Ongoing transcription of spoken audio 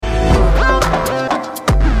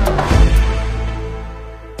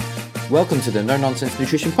Welcome to the No Nonsense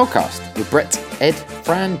Nutrition Podcast with Brett, Ed,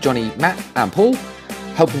 Fran, Johnny, Matt, and Paul,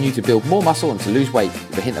 helping you to build more muscle and to lose weight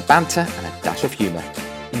with a hint of banter and a dash of humour.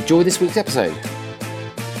 Enjoy this week's episode.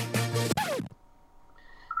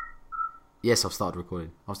 Yes, I've started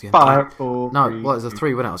recording. I was going 5, 4, No, 3, well, it was a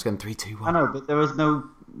 3, wasn't it? I was going 3, 2, 1. I know, but there was no.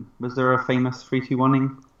 Was there a famous 3, 2,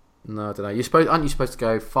 1-ing? No, I don't know. Aren't you supposed to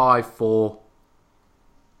go 5, 4,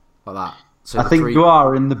 like that? So I think you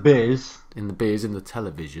are in the biz. In the biz, in the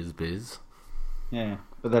television biz. Yeah,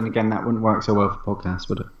 but then again, that wouldn't work so well for podcasts,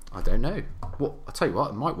 would it? I don't know. Well, I'll tell you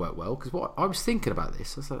what, it might work well, because what I was thinking about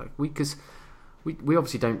this, I was like, because we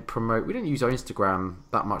obviously don't promote, we don't use our Instagram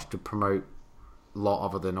that much to promote a lot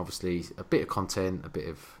other than obviously a bit of content, a bit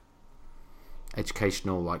of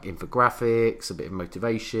educational like infographics, a bit of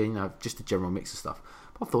motivation, just a general mix of stuff.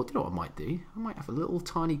 But I thought, you know what I might do? I might have a little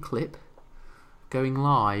tiny clip going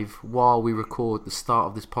live while we record the start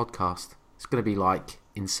of this podcast. It's going to be like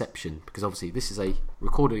Inception, because obviously this is a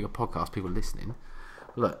recording a podcast, people are listening.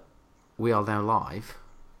 Look, we are now live,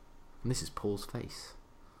 and this is Paul's face.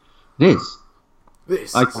 It is.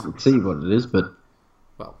 This. I can't see what it is, but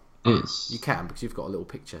Well, it is. you can, because you've got a little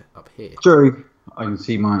picture up here. True. I can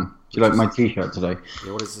see mine. Do you like my t-shirt today?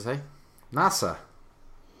 Yeah, what does it say? NASA.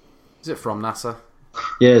 Is it from NASA?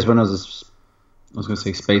 Yeah, it's when I was going to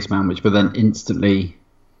say spaceman, but then instantly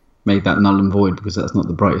made that null and void because that's not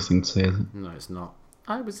the brightest thing to say, is it? No, it's not.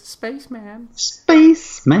 I was a spaceman.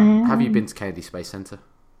 Spaceman. Have you been to Kennedy Space Center?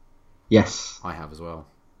 Yes. I have as well.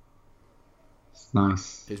 It's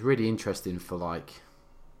nice. It's really interesting for like...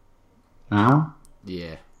 Now?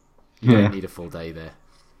 Yeah. You Yeah. don't need a full day there.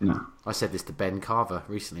 No. I said this to Ben Carver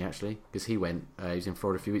recently, actually, because he went. He was in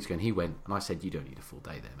Florida a few weeks ago, and he went, and I said, "You don't need a full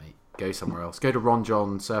day there, mate. Go somewhere else. Go to Ron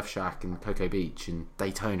John Surf Shack and Cocoa Beach and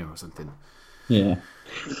Daytona or something." Yeah.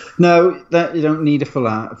 No, that you don't need a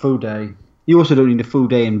full day. You also don't need a full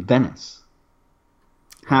day in Venice.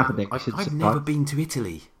 Half a day. I've never been to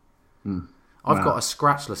Italy. I've got a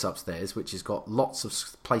scratchless upstairs, which has got lots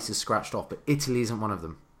of places scratched off, but Italy isn't one of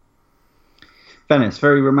them. Venice,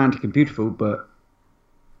 very romantic and beautiful, but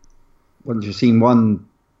once you've seen one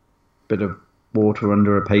bit of water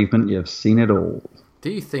under a pavement, you've seen it all.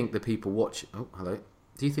 Do you think the people watch? Oh, hello.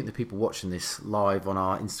 Do you think the people watching this live on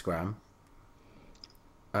our Instagram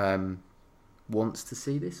wants to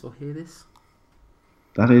see this or hear this?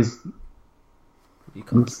 That is You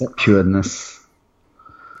can't. inceptionist.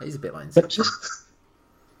 That is a bit like Inception.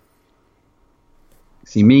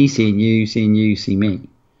 See me, seeing you, see me.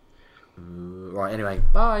 Right. Anyway,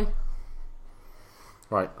 bye.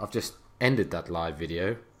 Right. I've just ended that live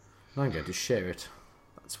video. Now I'm going to share it.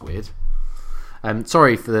 That's weird.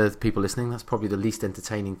 Sorry for the people listening. That's probably the least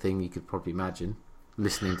entertaining thing you could probably imagine.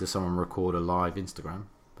 Listening to someone record a live Instagram.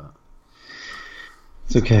 But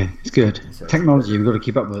It's okay. It's good. It's okay. Technology, we've got to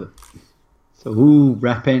keep up with it. So,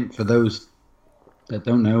 wrapping, for those that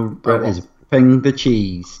don't know, Brett is wrapping the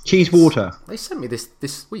cheese. Cheese water. They sent me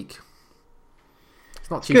this week. It's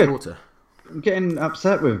not cheese good. water. I'm getting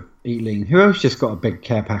upset with Eatling. Who else just got a big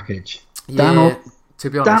care package? Yeah, to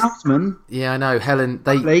be honest. Dan Osman. Yeah, I know. Helen,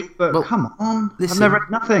 But come on. listen, I've never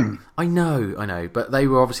had nothing. I know. But they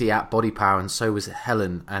were obviously at Body Power, and so was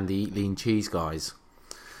Helen and the Eat Lean Cheese guys.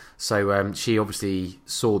 So she obviously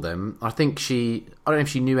saw them. I don't know if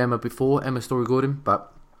she knew Emma before, Emma Story Gordon,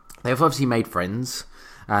 but they've obviously made friends.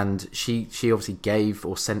 And she obviously gave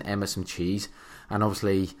or sent Emma some cheese. And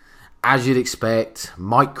obviously, as you'd expect,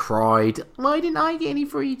 Mike cried, "Why didn't I get any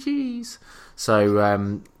free cheese?"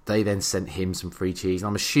 So they then sent him some free cheese. And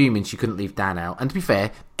I'm assuming she couldn't leave Dan out. And to be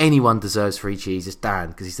fair, anyone deserves free cheese. It's Dan,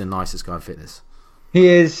 because he's the nicest guy in fitness. He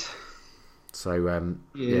is. So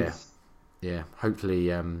He is. yeah.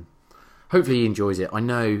 Hopefully he enjoys it. I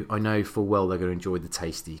know full well they're going to enjoy the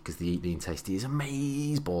tasty, because the Eat Lean Tasty is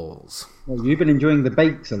amazeballs. Well, you've been enjoying the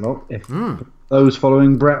bakes a lot. If those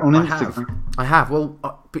following Brett on Instagram. I have. Well,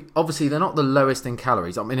 obviously they're not the lowest in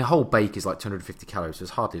calories. I mean, a whole bake is like 250 calories, so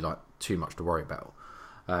it's hardly like too much to worry about.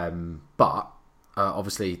 But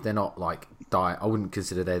obviously they're not like diet. I wouldn't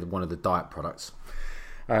consider they're one of the diet products.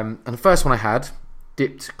 And the first one I had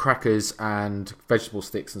dipped crackers and vegetable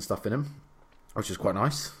sticks and stuff in them, which was quite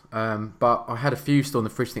nice. But I had a few still in the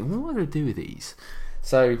fridge thinking, what am I going to do with these?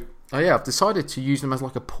 So, I've decided to use them as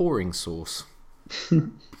like a pouring sauce.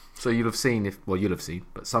 So you'll have seen,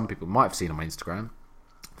 but some people might have seen on my Instagram.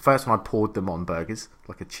 First one I poured them on burgers,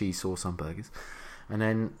 like a cheese sauce on burgers. And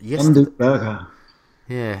then burger.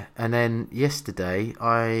 Yeah, and then yesterday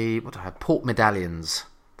I had pork medallions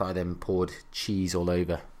that I then poured cheese all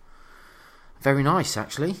over. Very nice,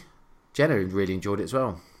 actually. Jenna really enjoyed it as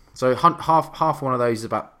well. So half one of those is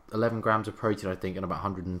about 11 grams of protein, I think, and about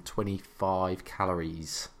 125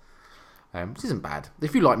 calories. which isn't bad.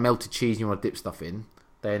 If you like melted cheese and you want to dip stuff in,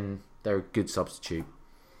 then they're a good substitute.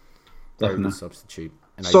 Very good substitute.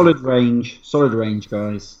 Solid range,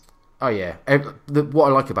 guys. Oh yeah. What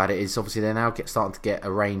I like about it is obviously they're now starting to get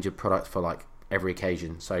a range of products for like every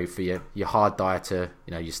occasion. So for your hard dieter,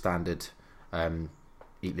 your standard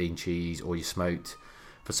eat lean cheese or your smoked.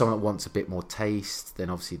 For someone that wants a bit more taste,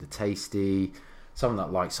 then obviously the tasty. Someone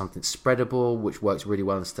that likes something spreadable, which works really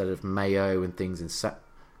well instead of mayo and things.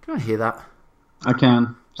 Can I hear that? I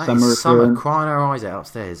can. Summer crying her eyes out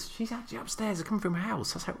upstairs. She's actually upstairs. I come from her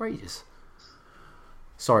house. That's outrageous.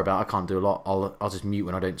 Sorry about it. I can't do a lot. I'll just mute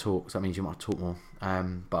when I don't talk, so that means you might talk more.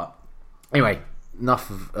 But anyway,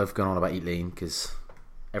 enough of going on about Eat Lean, because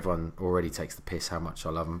everyone already takes the piss how much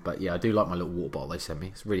I love them. But yeah, I do like my little water bottle they sent me.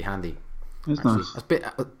 It's really handy. It's nice.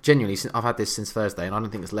 Genuinely, I've had this since Thursday, and I don't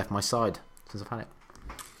think it's left my side since I've had it.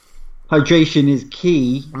 Hydration is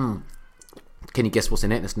key. Can you guess what's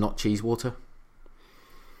in it? It's not cheese water.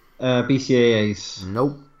 BCAAs.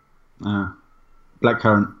 Nope.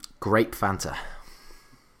 Blackcurrant. Grape Fanta.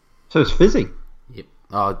 So it's fizzy. Yep.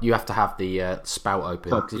 You have to have the spout open.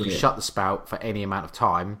 Because if you shut the spout for any amount of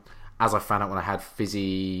time, as I found out when I had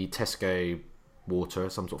fizzy Tesco water,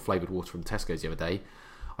 some sort of flavoured water from Tesco's the other day,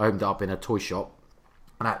 I opened it up in a toy shop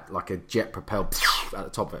and had like a jet propelled at the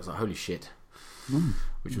top of it. It's like, holy shit.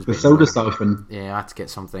 Which was the soda siphon. Yeah, I had to get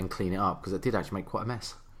something and clean it up because it did actually make quite a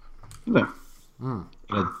mess. Yeah.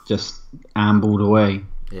 It just ambled away.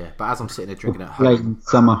 Yeah, but as I'm sitting there drinking at home. Late in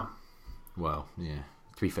summer. Well, yeah.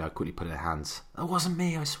 To be fair, I quickly put it in her hands. That wasn't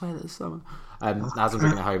me, I swear that was summer. As I'm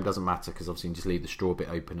drinking at home, it doesn't matter because obviously you can just leave the straw bit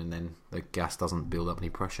open and then the gas doesn't build up any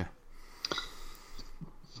pressure.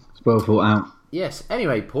 It's well thought out. Yes.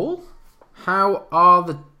 Anyway, Paul, how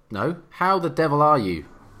the devil are you?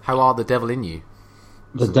 How are the devil in you?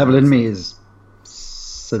 The devil in me is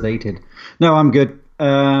sedated. No, I'm good.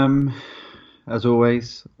 As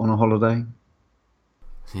always, on a holiday.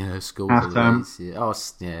 Yeah, school half term.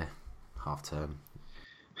 Yeah, half term.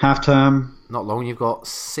 Half term. Not long. You've got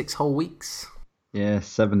 6 whole weeks. Yeah,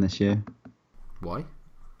 7 this year. Why?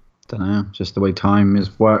 Don't know. Just the way time is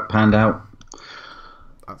panned out.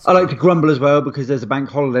 I like to grumble as well because there's a bank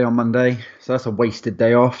holiday on Monday, so that's a wasted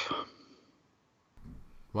day off.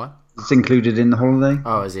 What? It's included in the holiday.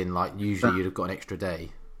 Oh, as in like usually you'd have got an extra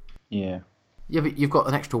day. Yeah. Yeah, but you've got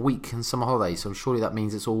an extra week and summer holidays, so surely that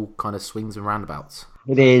means it's all kind of swings and roundabouts.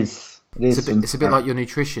 It is. It's a bit like your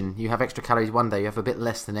nutrition. You have extra calories one day, you have a bit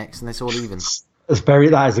less the next, and it's all even.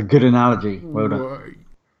 That is a good analogy. Well done.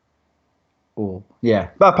 Oh,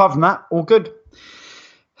 yeah. But apart from that, all good.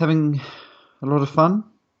 Having a lot of fun.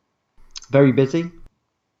 Very busy.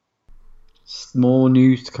 More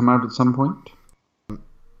news to come out at some point.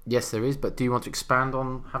 Yes, there is, but do you want to expand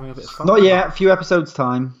on having a bit of fun? Not yet. A few episodes'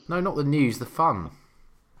 time. No, not the news, the fun.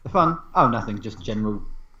 The fun? Oh, nothing. Just general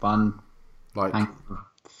fun. Like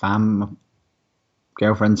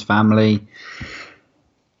girlfriend's family.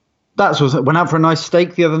 Went out for a nice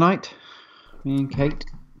steak the other night. Me and Kate.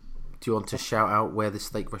 Do you want to shout out where the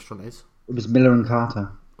steak restaurant is? It was Miller and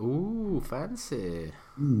Carter. Ooh, fancy.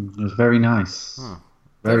 It was very nice.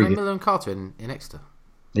 Very good. Miller and Carter in Exeter?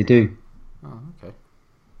 They do. Oh, okay.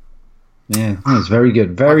 Yeah, it was very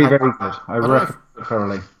good. Very good. I recommend it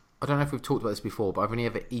thoroughly. I don't know if we've talked about this before, but I've only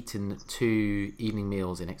ever eaten 2 evening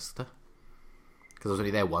meals in Exeter. Because I was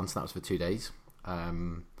only there once, and that was for 2 days.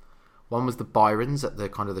 One was the Byron's at the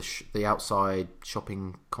kind of the outside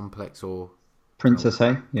shopping complex or... Princess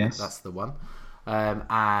Hay, yes. That's the one.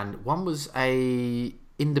 And one was a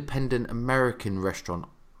independent American restaurant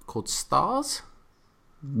called Stars.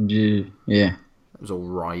 Yeah. It was all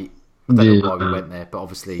right. I don't know why we went there, but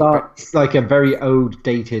obviously... It's like a very old,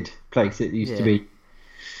 dated place. It used to be...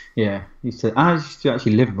 Yeah. I used to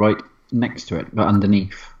actually live right next to it, but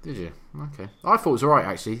underneath. Did you? Okay. I thought it was all right,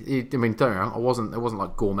 actually. I mean, don't know. It wasn't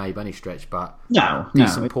like gourmet by any stretch, but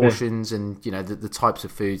decent portions and, the types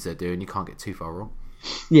of foods they're doing, you can't get too far wrong.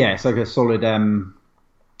 Yeah, it's like a solid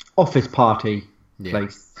office party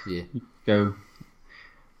place. Yeah. You go...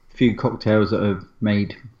 A few cocktails that are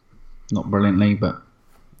made not brilliantly, but...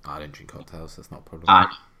 I don't drink cocktails, that's not a problem.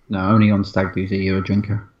 No, only on stag do you a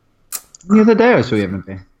drinker. The other day I saw you having a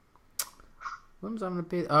beer. When was I having a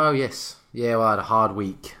beer? Oh, yes. Yeah, well, I had a hard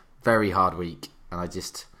week. Very hard week. And I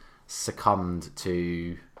just succumbed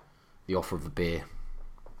to the offer of a beer.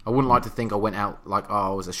 I wouldn't like to think I went out like, it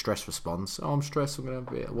was a stress response. Oh, I'm stressed, I'm going to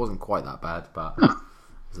have a beer. It wasn't quite that bad, but it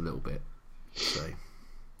was a little bit. So,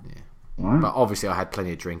 yeah. Right. But obviously I had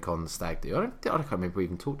plenty of drink on the stag do. I can't remember we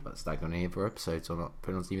even talked about the stag on any of our episodes or not.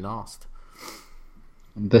 Anyone's even asked.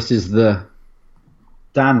 This is the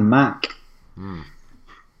Dan Mac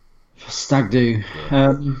for stag do.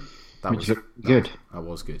 Yeah. which looked good. That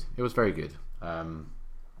was good. It was very good.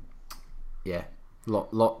 Yeah,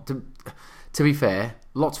 lot. To be fair,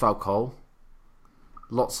 lots of alcohol,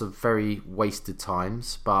 lots of very wasted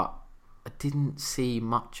times, but I didn't see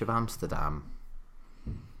much of Amsterdam.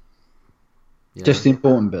 Just the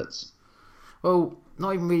important bits. Well,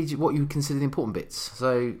 not even really what you would consider the important bits.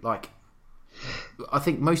 So, like, I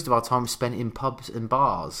think most of our time was spent in pubs and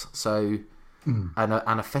bars. So, and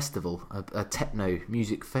a festival, a techno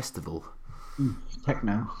music festival.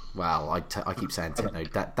 Techno. Well, I keep saying techno.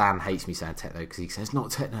 Dan hates me saying techno because he says it's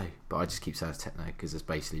not techno, but I just keep saying it's techno because it's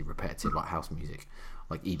basically repetitive, like house music,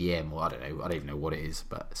 like EDM, or I don't know. I don't even know what it is,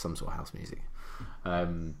 but some sort of house music.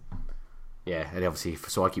 Yeah, and obviously,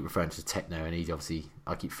 so I keep referring to techno, and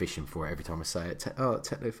I keep fishing for it every time I say it.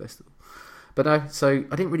 Techno festival. But no, so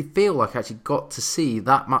I didn't really feel like I actually got to see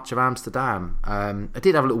that much of Amsterdam. I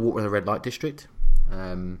did have a little walk in the red light district.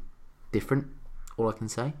 Different, all I can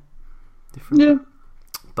say. Different. Yeah.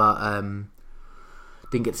 But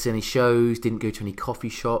didn't get to see any shows, didn't go to any coffee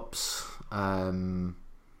shops. Yeah.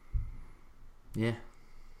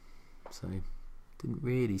 So, didn't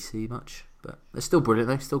really see much. But they're still brilliant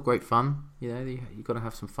though, still great fun. You know, you've got to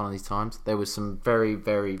have some fun at these times. There was some very,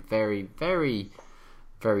 very, very, very,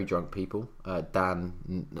 very drunk people.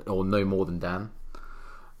 Dan, or no more than Dan.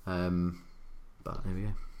 But there we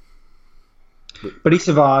go. But he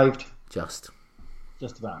survived. Just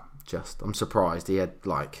about. I'm surprised. He had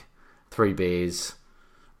like 3 beers,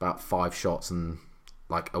 about 5 shots, and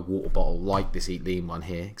like a water bottle like this Eat Lean one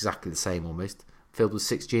here, exactly the same almost, filled with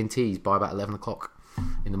 6 G&Ts by about 11 o'clock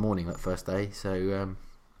in the morning that first day. So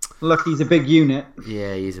look, he's a big unit.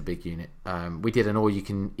 Yeah, he is a big unit. We did an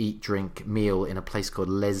all-you-can-eat drink meal in a place called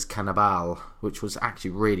Les Cannibales, which was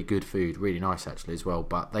actually really good food, really nice actually as well.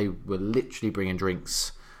 But they were literally bringing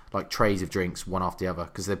drinks, like trays of drinks, one after the other,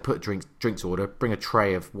 because they put drinks order, bring a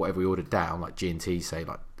tray of whatever we ordered down, like G&Ts, say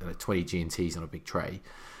like 20 G&Ts on a big tray,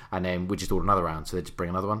 and then we just order another round, so they just bring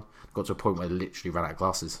another one. Got to a point where they literally ran out of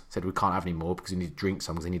glasses. Said we can't have any more because we need to drink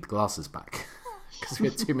some because they need the glasses back because we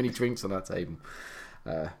had too many drinks on our table.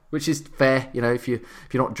 Which is fair, you know, if you're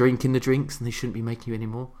not drinking the drinks, then they shouldn't be making you any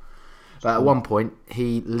more. But at one point,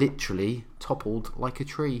 he literally toppled like a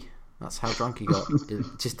tree. That's how drunk he got. It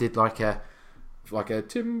just did like a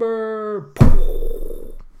timber.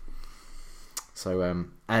 So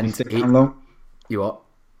and Did he stay down long? You what?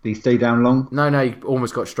 Did he stay down long? No, he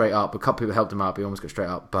almost got straight up. A couple people helped him up. He almost got straight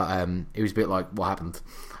up, but it was a bit like, what happened?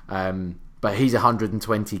 But he's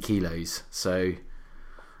 120 kilos, so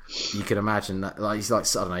you can imagine that. Like he's like,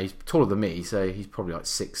 I don't know, he's taller than me, so he's probably like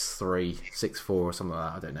 6'3", 6'4", or something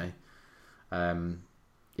like that. I don't know.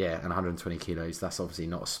 Yeah, and 120 kilos. That's obviously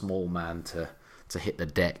not a small man to hit the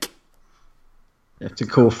deck. You have to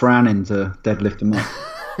call Fran in to deadlift him up.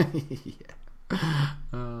 Yeah.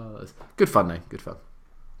 Good fun though. Good fun.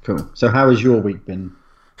 Cool. So how has your week been?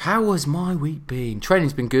 How has my week been?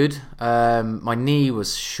 Training's been good. My knee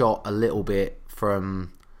was shot a little bit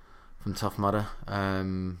from Tough Mudder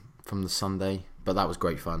from the Sunday, but that was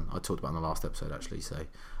great fun. I talked about it in the last episode actually. So,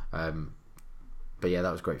 but yeah,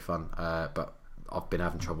 that was great fun. But I've been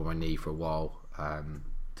having trouble with my knee for a while in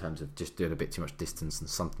terms of just doing a bit too much distance, and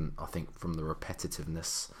something I think from the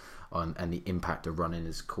repetitiveness and the impact of running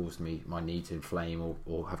has caused my knee to inflame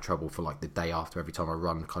or have trouble for like the day after every time I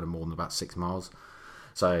run kind of more than about 6 miles.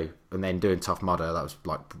 So, and then doing Tough Mudder,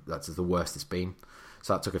 that's the worst it's been.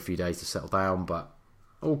 So that took a few days to settle down, but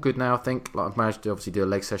all good now I think. Like I've managed to obviously do a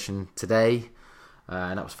leg session today,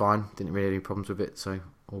 and that was fine. Didn't really have any problems with it, so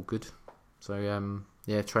all good. So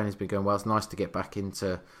yeah, training's been going well. It's nice to get back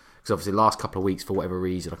into, because obviously the last couple of weeks for whatever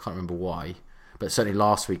reason, I can't remember why, but certainly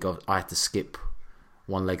last week I had to skip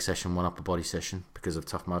one leg session, one upper body session because of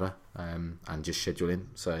Tough Mudder, and just scheduling.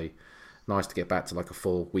 So nice to get back to like a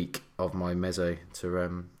full week of my meso to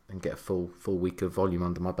and get a full week of volume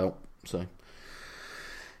under my belt. So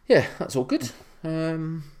yeah, that's all good.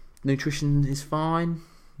 Nutrition is fine,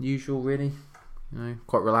 usual really. You know,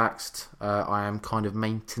 quite relaxed. I am kind of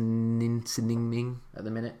maintaining at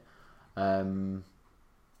the minute. I've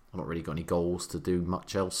not really got any goals to do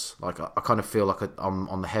much else. Like I kind of feel like I'm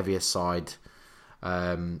on the heavier side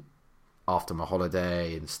after my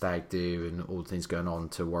holiday and stag do and all the things going on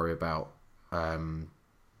to worry about going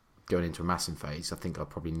into a massing phase. I think I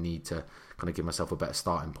probably need to kind of give myself a better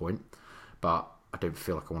starting point, but I don't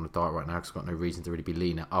feel like I want to diet right now because I've got no reason to really be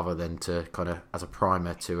leaner other than to kind of as a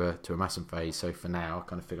primer to a massing phase. So for now, I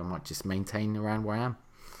kind of figure I might just maintain around where I am.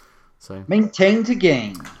 So maintain to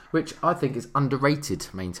gain, which I think is underrated,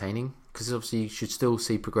 maintaining, because obviously you should still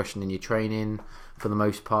see progression in your training for the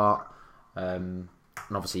most part. And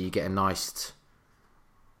obviously you get a nice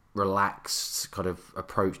relaxed kind of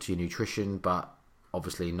approach to your nutrition, but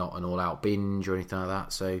obviously not an all-out binge or anything like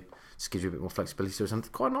that. So it just gives you a bit more flexibility. So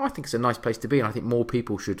something quite, I think it's a nice place to be, and I think more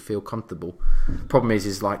people should feel comfortable. Problem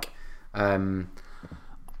is like I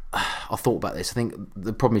thought about this. I think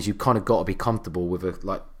the problem is you kind of got to be comfortable with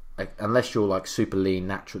unless you're like super lean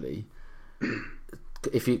naturally.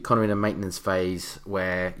 If you're kind of in a maintenance phase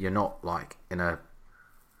where you're not like in a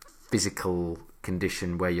physical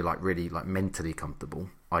condition where you're like really like mentally comfortable,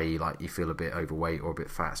 i.e. like you feel a bit overweight or a bit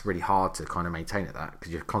fat, it's really hard to kind of maintain at that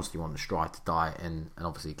because you're constantly on the stride to diet and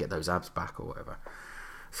obviously get those abs back or whatever.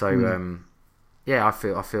 So yeah, I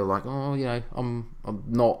feel like, oh, you know, I'm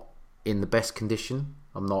not in the best condition.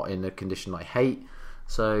 I'm not in a condition I hate.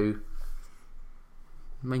 So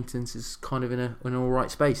maintenance is kind of in an all right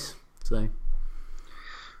space. So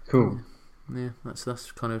cool. Yeah,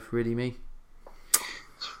 that's kind of really me.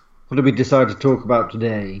 What did we decide to talk about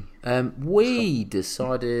today? We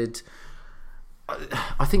decided.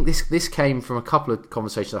 I think this came from a couple of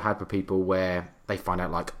conversations I had with people where they find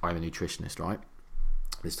out like I'm a nutritionist, right?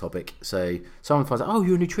 This topic. So someone finds out, oh,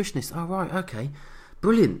 you're a nutritionist. Oh, right, okay,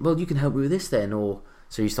 brilliant. Well, you can help me with this then, or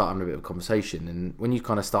so you start having a bit of a conversation, and when you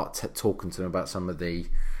kind of start talking to them about some of the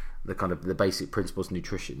kind of the basic principles of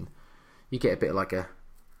nutrition, you get a bit like a,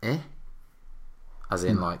 as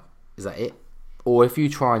in like, is that it? Or if you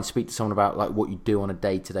try and speak to someone about like what you do on a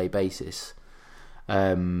day-to-day basis,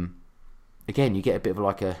 again, you get a bit of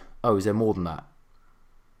like a, oh, is there more than that?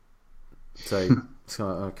 So it's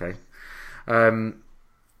kind of okay. And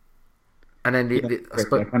then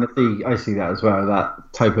I see that as well.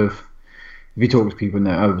 That type of, if you talk to people and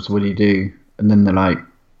they're, oh, so what do you do? And then they're like,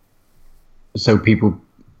 so people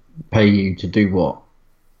pay you to do what?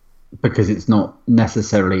 Because it's not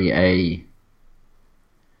necessarily a,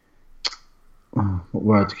 what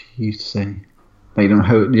words could you use to say? Like you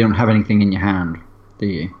don't have anything in your hand, do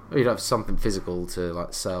you? Or you don't have something physical to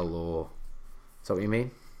like sell, or is that what you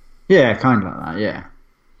mean? Yeah, kind of like that.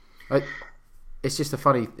 Yeah. It's just a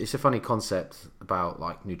funny concept about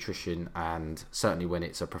like nutrition, and certainly when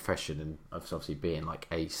it's a profession and obviously being like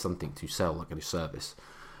something to sell, like a service.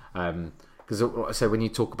 Because I say when you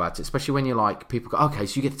talk about it, especially when you're like, people go, okay,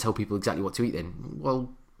 so you get to tell people exactly what to eat then.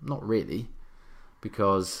 Well, not really,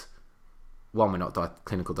 because one, we're not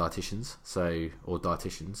clinical dietitians, or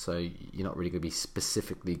dietitians, so you're not really going to be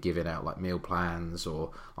specifically giving out like meal plans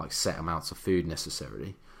or like set amounts of food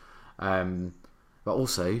necessarily. But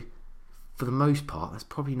also, for the most part, that's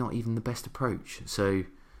probably not even the best approach. So,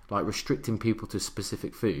 like restricting people to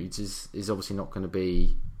specific foods is obviously not going to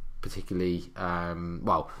be particularly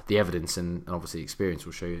well. The evidence and obviously experience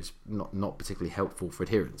will show you it's not particularly helpful for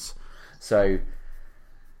adherence. So,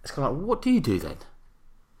 it's kind of like, what do you do then?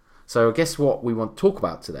 So I guess what we want to talk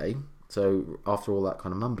about today, so after all that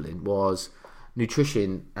kind of mumbling, was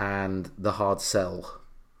nutrition and the hard sell.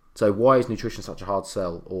 So why is nutrition such a hard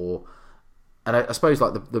sell? And I suppose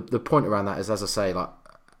like the point around that is, as I say, like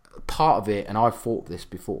part of it, and I've thought of this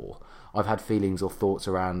before, I've had feelings or thoughts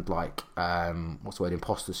around like, what's the word,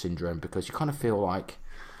 imposter syndrome, because you kind of feel like,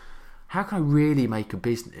 how can I really make a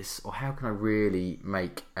business, or how can I really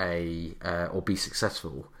make or be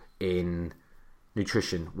successful in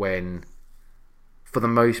nutrition when, for the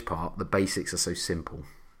most part, the basics are so simple?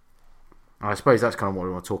 And I suppose that's kind of what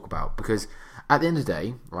we want to talk about, because at the end of the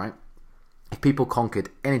day, right, if people conquered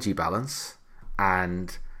energy balance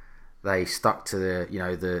and they stuck to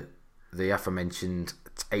the aforementioned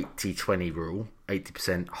 80-20 rule,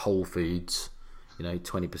 80% whole foods,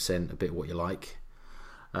 20% a bit what you like,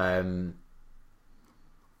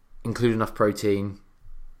 include enough protein,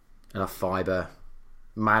 enough fibre,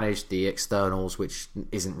 manage the externals, which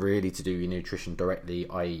isn't really to do with your nutrition directly,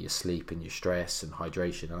 i.e. your sleep and your stress and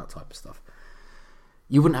hydration and that type of stuff,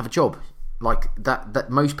 you wouldn't have a job. Like that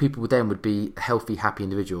most people then would be healthy, happy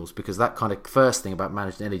individuals, because that kind of first thing about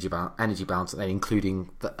managing energy balance, and then including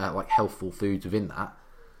like healthful foods within that,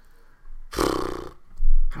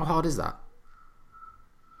 how hard is that?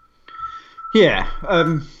 Yeah,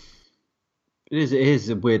 it is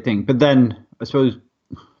a weird thing. But then I suppose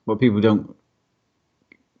what people don't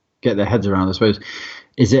get their heads around, I suppose,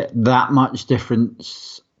 is it that much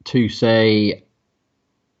difference to, say,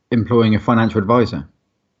 employing a financial advisor?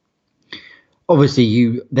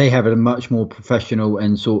 Obviously, they have a much more professional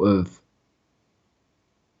and sort of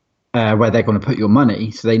where they're going to put your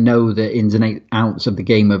money, so they know the ins and outs of the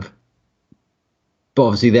game of. But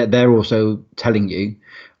obviously, they're also telling you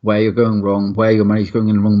where you're going wrong, where your money's going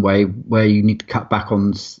in the wrong way, where you need to cut back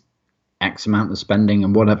on X amount of spending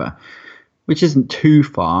and whatever, which isn't too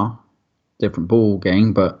far different ball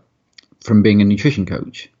game, but from being a nutrition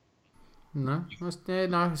coach. No,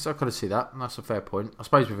 no. So I kind of see that. That's a fair point. I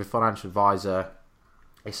suppose with a financial advisor,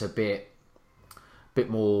 it's a bit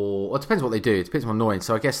more. Well, it depends what they do. It's a bit more annoying.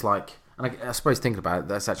 So I guess and I suppose thinking about it,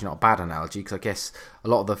 that's actually not a bad analogy because I guess a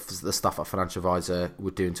lot of the stuff a financial advisor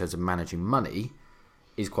would do in terms of managing money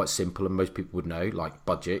is quite simple, and most people would know, like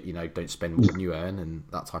budget. Don't spend more than you earn, and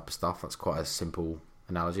that type of stuff. That's quite a simple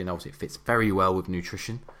analogy, and obviously it fits very well with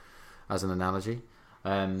nutrition as an analogy.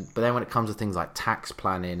 But then when it comes to things like tax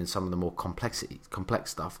planning and some of the more complex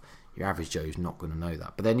stuff, your average Joe is not going to know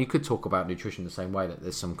that. But then you could talk about nutrition the same way, that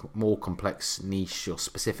there's some more complex niche or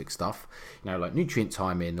specific stuff, like nutrient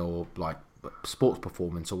timing or like sports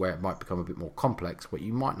performance, or where it might become a bit more complex, what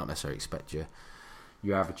you might not necessarily expect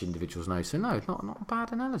your average individuals know. So no, not a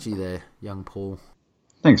bad analogy there, young Paul.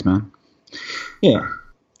 Thanks, man. Yeah.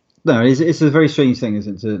 No, it's a very strange thing,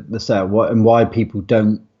 isn't it, to say why people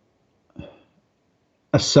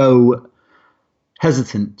are so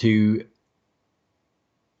hesitant to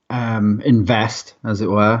invest, as it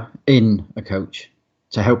were, in a coach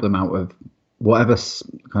to help them out with whatever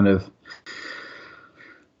kind of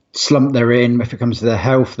slump they're in, if it comes to their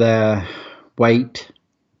health, their weight,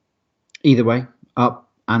 either way, up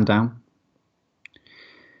and down,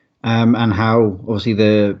 and how obviously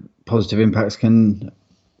the positive impacts can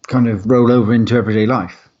kind of roll over into everyday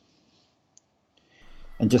life.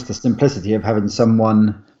 And just the simplicity of having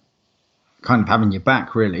someone kind of having your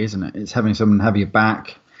back, really, isn't it? It's having someone have your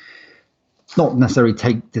back, not necessarily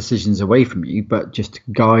take decisions away from you, but just to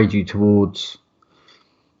guide you towards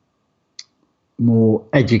more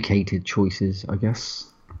educated choices, I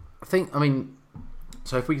guess.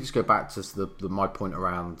 So if we just go back to my point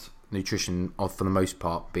around nutrition, for the most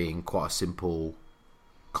part, being quite a simple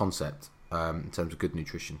concept in terms of good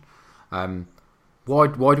nutrition. Why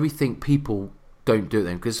do we think people don't do it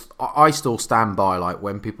then? Because I still stand by, like,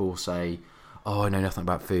 when people say, "Oh, I know nothing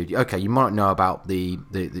about food." Okay, you might know about the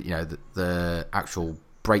actual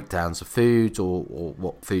breakdowns of foods or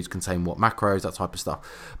what foods contain what macros, that type of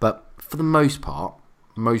stuff. But for the most part,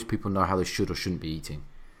 most people know how they should or shouldn't be eating.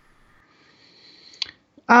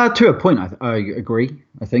 To a point, I agree.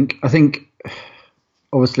 I think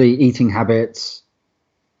obviously eating habits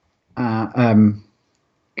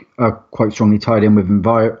are quite strongly tied in with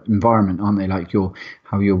environment, aren't they? Like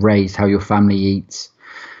how you're raised, how your family eats.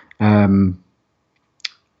 I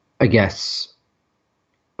guess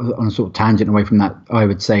on a sort of tangent away from that, I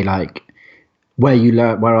would say like where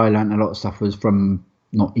I learned a lot of stuff was from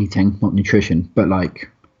not eating, not nutrition, but like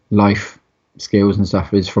life skills and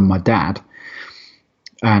stuff is from my dad.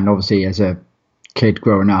 And obviously as a kid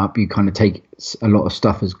growing up, you kind of take a lot of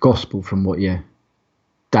stuff as gospel from what your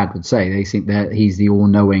dad would say. They think that he's the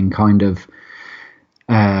all-knowing kind of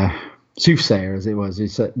soothsayer, as it was.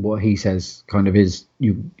 It's what he says kind of is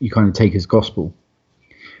you kind of take as gospel.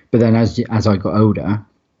 But then as I got older,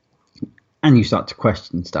 and you start to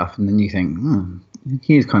question stuff, and then you think,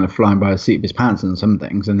 he's kind of flying by the seat of his pants on some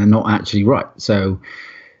things, and they're not actually right. So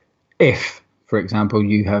if, for example,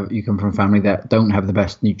 you come from a family that don't have the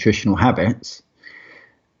best nutritional habits,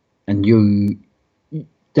 and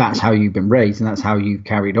that's how you've been raised and that's how you've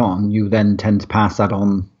carried on, you then tend to pass that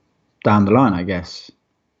on down the line, I guess.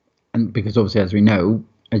 And because obviously, as we know,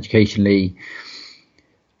 educationally,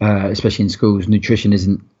 especially in schools, nutrition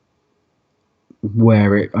isn't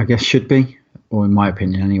where it, I guess, should be, or in my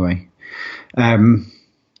opinion anyway.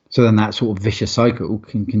 So then that sort of vicious cycle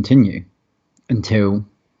can continue until,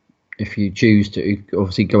 if you choose to,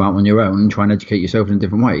 obviously go out on your own and try and educate yourself in a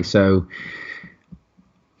different way. So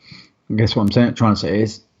I guess what I'm trying to say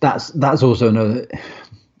is that's also another,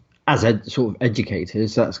 as sort of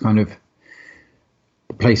educators, that's kind of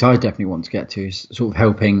the place I definitely want to get to, is sort of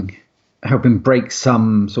helping break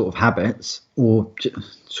some sort of habits, or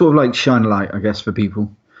sort of like shine a light, I guess, for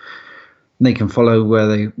people. And they can follow where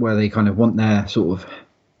they kind of want their sort of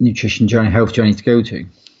nutrition journey, health journey to go to.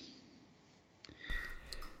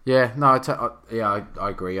 Yeah, no, I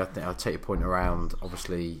agree. I think I take your point around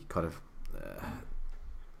obviously kind of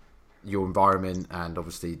your environment and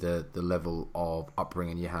obviously the level of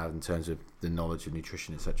upbringing you have in terms of the knowledge of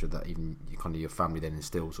nutrition, etc. That even kind of your family then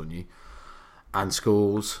instills on you, and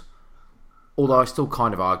schools. Although I still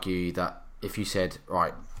kind of argue that if you said,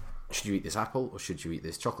 right, should you eat this apple or should you eat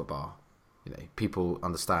this chocolate bar, people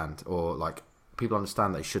understand, or like people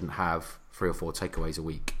understand they shouldn't have 3 or 4 takeaways a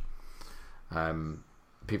week.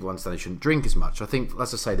 People understand they shouldn't drink as much. I think,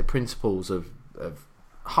 as I say, the principles of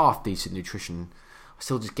half decent nutrition, I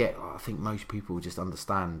still just get, I think most people just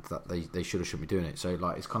understand that they should or shouldn't be doing it. So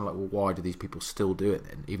like, it's kind of like, well, why do these people still do it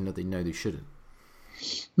then, even though they know they shouldn't?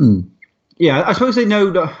 Yeah, I suppose they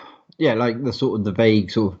know that, like the sort of the vague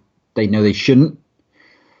sort of, they know they shouldn't.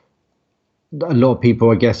 a lot of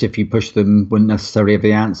people, I guess, if you push them, wouldn't necessarily have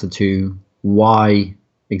the answer to why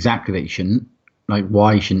exactly they shouldn't. Like,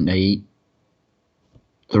 why shouldn't they eat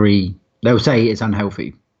three? They'll say it's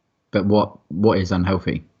unhealthy, but what is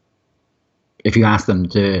unhealthy? If you ask them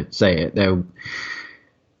to say it, they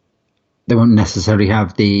won't necessarily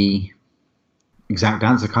have the exact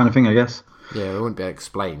answer, kind of thing, I guess. Yeah, they wouldn't be able to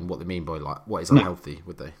explain what they mean by like what is unhealthy,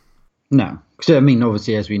 would they? No, because I mean,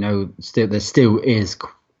 obviously, as we know, there still is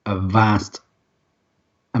a vast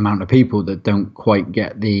amount of people that don't quite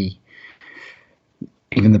get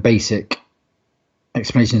even the basic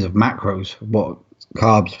explanations of macros, what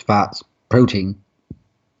carbs, fats, protein.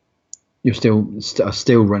 You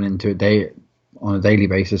still run into it on a daily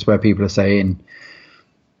basis where people are saying,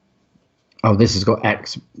 "Oh, this has got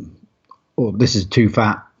X," or "This is too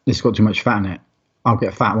fat. This has got too much fat in it. I'll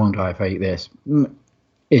get fat, won't I, if I eat this?"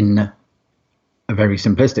 In a very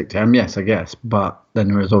simplistic term, yes, I guess. But then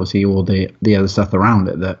there is obviously all the other stuff around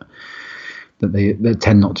it that they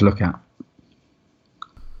tend not to look at.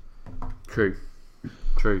 True.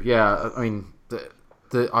 Yeah, I mean,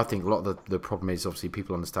 I think a lot of the problem is obviously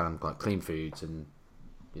people understand like clean foods and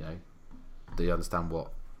they understand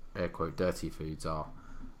what air quote dirty foods are,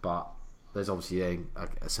 but there's obviously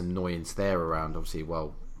some annoyance there around. Obviously,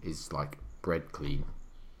 well, is like bread clean?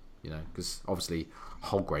 Because obviously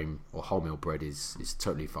whole grain or wholemeal bread is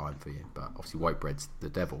totally fine for you, but obviously white bread's the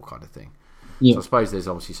devil kind of thing. Yeah. So I suppose there's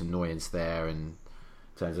obviously some annoyance there, and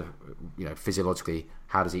in terms of physiologically,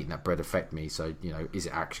 how does eating that bread affect me? So is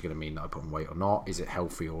it actually going to mean that I put on weight or not? Is it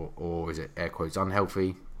healthy or is it air quotes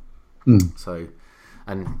unhealthy? So,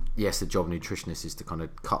 and yes, the job of nutritionists is to kind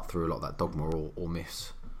of cut through a lot of that dogma or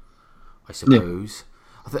myths, I suppose. Yeah.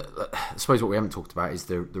 I suppose what we haven't talked about is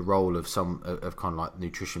the role of some of kind of like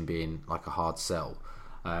nutrition being like a hard sell.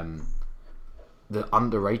 The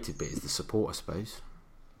underrated bit is the support, I suppose.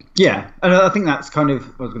 Yeah, and I think that's kind of,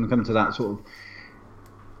 I was going to come to that sort of,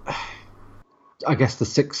 I guess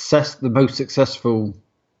the most successful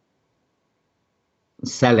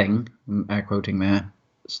selling, air quoting there,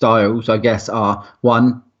 styles, I guess, are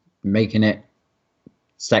one, making it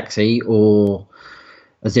sexy or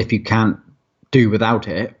as if you can't do without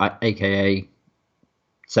it, aka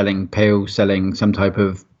selling pills, selling some type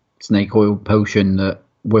of snake oil potion that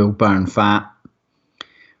will burn fat,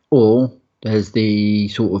 or there's the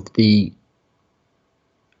sort of the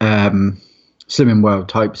Slimming World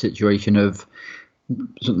type situation of, I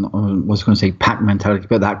was going to say pack mentality,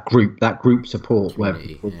 but that group support where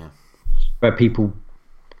people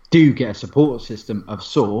do get a support system of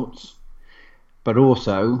sorts, but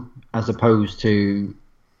also as opposed to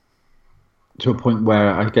a point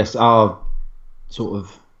where I guess our sort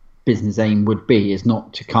of business aim would be is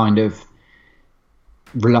not to kind of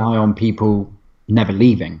rely on people never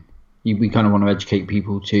leaving. We kind of want to educate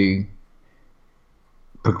people to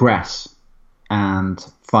progress and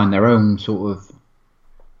find their own sort of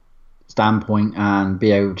standpoint and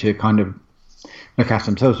be able to kind of look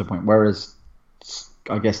after themselves to a point. Whereas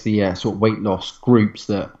I guess the sort of weight loss groups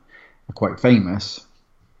that are quite famous,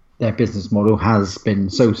 their business model has been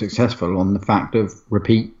so successful on the fact of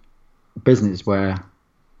repeat business where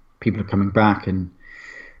people are coming back and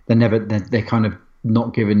they're kind of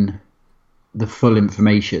not given the full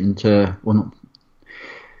information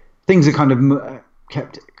things are kind of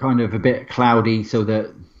kept kind of a bit cloudy so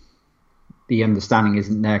that the understanding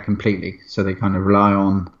isn't there completely. So they kind of rely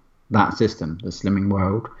on that system, the Slimming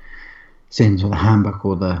World sins or the handbook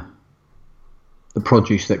or the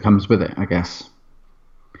produce that comes with it, I guess.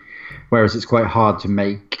 Whereas it's quite hard to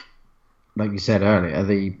make, like you said earlier,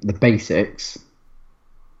 the basics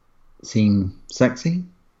seem sexy.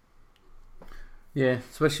 Yeah,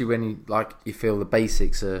 especially when you feel the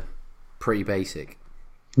basics are pretty basic.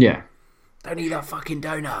 Yeah. Don't eat that fucking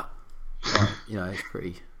donut. It's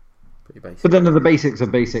pretty basic. But then the basics are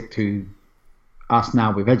basic to us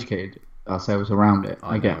now. We've educated ourselves around it,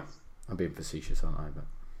 I guess. I'm being facetious, aren't I? But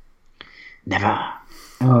never.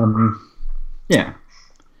 Yeah.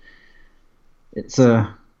 It's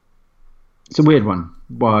a weird one.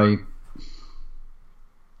 Why?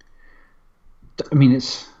 I mean,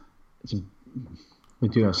 we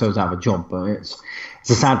do ourselves out of a job, but it's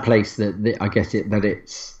a sad place that I guess that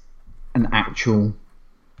it's an actual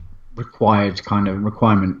required kind of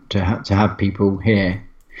requirement to have people here,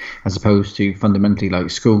 as opposed to fundamentally like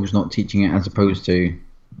schools not teaching it, as opposed to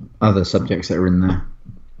other subjects that are in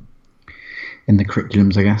the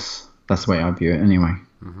curriculums. I guess that's the way I view it, anyway.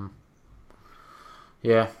 Mm-hmm.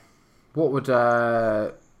 Yeah. What would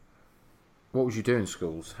you do in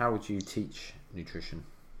schools? How would you teach nutrition?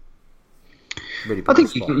 Really I put on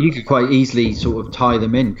think the spot. you could quite easily sort of tie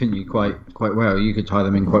them in, couldn't you? Quite well. You could tie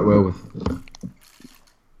them in quite well with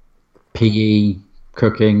PE,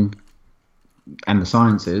 cooking, and the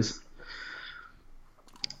sciences.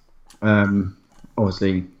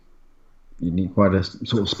 Obviously, you need quite a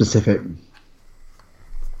sort of specific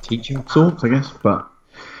teaching source, I guess. But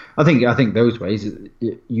I think those ways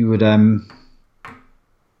you would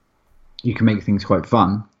you can make things quite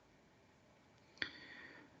fun.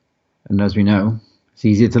 And as we know, it's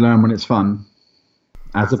easier to learn when it's fun,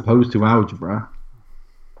 as opposed to algebra,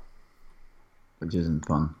 which isn't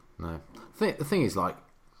fun. No, the thing is, like,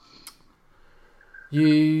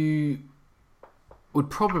 you would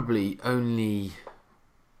probably only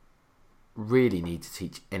really need to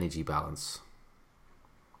teach energy balance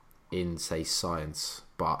in, say, science,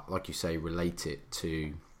 but like you say, relate it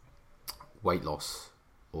to weight loss,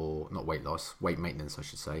 or not weight loss, weight maintenance, I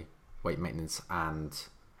should say, weight maintenance and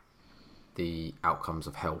the outcomes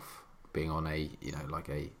of health, being on a, you know, like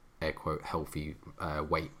a air quote healthy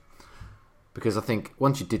weight. Because I think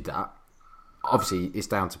once you did that, obviously it's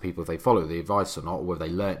down to people if they follow the advice or not, or whether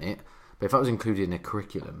they learn it. But if that was included in a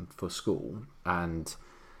curriculum for school, and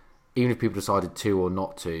even if people decided to or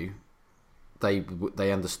not to, they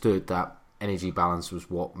understood that energy balance was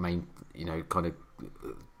what kind of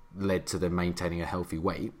led to them maintaining a healthy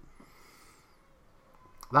weight,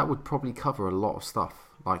 that would probably cover a lot of stuff.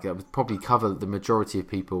 Like, that would probably cover the majority of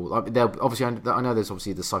people. Like, obviously, I know there's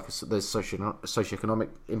obviously there's socioeconomic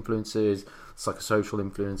influences, psychosocial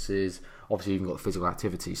influences. Obviously, you've got the physical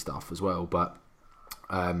activity stuff as well. But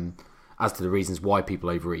as to the reasons why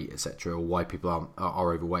people overeat, etc., or why people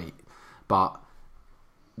are overweight, but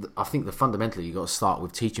I think that fundamentally you've got to start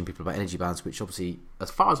with teaching people about energy balance, which obviously,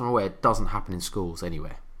 as far as I'm aware, doesn't happen in schools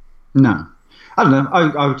anywhere. No, I don't know.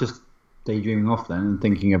 I was just daydreaming off then and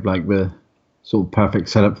thinking of like the sort of perfect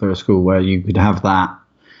setup for a school where you could have that.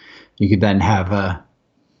 You could then have I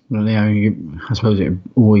suppose it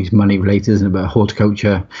always money related, isn't it? But a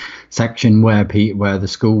horticulture section where the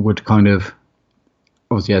school would kind of,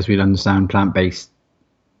 obviously, as we'd understand, plant-based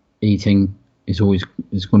eating is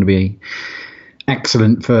going to be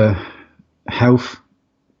excellent for health.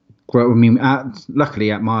 I mean,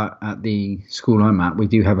 luckily at the school I'm at, we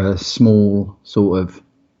do have a small sort of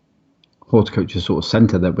horticulture sort of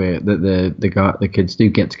centre that the kids do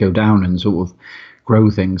get to go down and sort of grow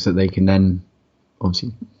things that they can then,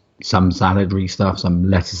 obviously, some salad-y stuff, some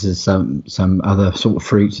lettuces, some other sort of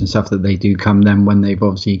fruits and stuff that they do come then when they've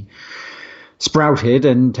obviously sprouted,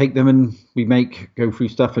 and take them, and we go through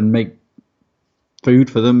stuff and make food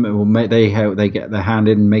for them, or they get their hand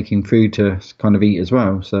in making food to kind of eat as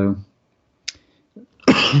well. So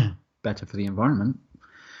better for the environment,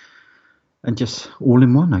 and just all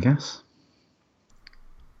in one, I guess.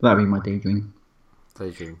 That'd be my daydream.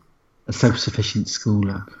 A self-sufficient school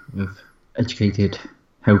of educated,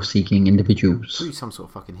 health-seeking individuals. Are you some sort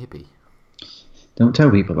of fucking hippie? Don't tell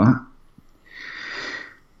people that.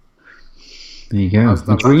 There you go.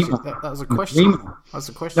 That was a question. That's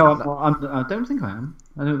a question. No, I don't think I am.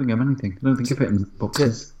 I don't think I'm anything. I don't think I fit in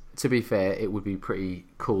boxes. To be fair, it would be pretty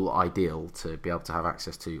cool, ideal to be able to have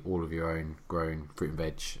access to all of your own grown fruit and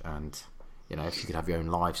veg, and if you could have your own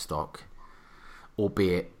livestock.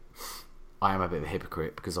 Albeit, I am a bit of a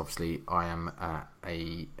hypocrite because obviously I am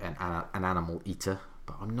an animal eater,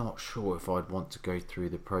 but I'm not sure if I'd want to go through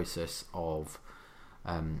the process of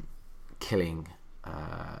killing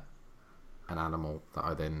an animal that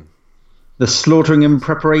I then... The slaughtering and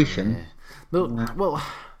preparation? Yeah. Well,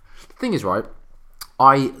 the thing is, right,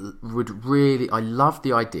 I love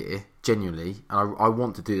the idea, genuinely, and I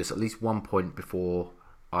want to do this at least one point before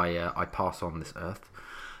I pass on this earth.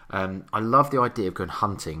 I love the idea of going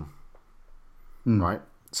hunting, right?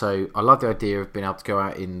 So I love the idea of being able to go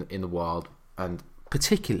out in the wild, and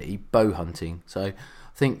particularly bow hunting. So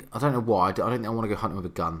I don't know why, I don't think I want to go hunting with a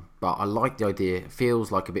gun, but I like the idea. It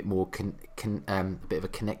feels like a bit more a bit of a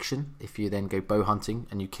connection if you then go bow hunting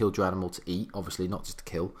and you killed your animal to eat. Obviously, not just to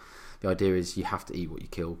kill. The idea is you have to eat what you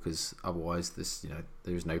kill, because otherwise, there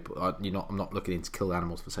is no. I'm not looking into kill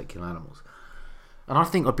animals for sake of killing animals, and I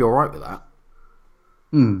think I'd be all right with that.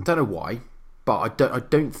 Don't know why, but I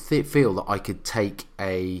don't feel that I could take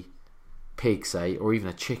a pig, say, or even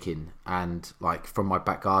a chicken, and like from my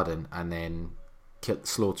back garden, and then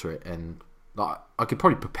slaughter it, and like I could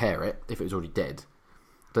probably prepare it if it was already dead.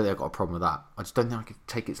 I don't think I've got a problem with that. I just don't think I could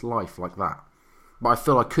take its life like that. But I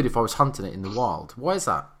feel I could if I was hunting it in the wild. Why is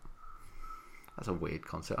that? That's a weird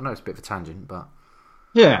concept. I know it's a bit of a tangent, but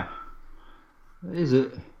yeah, is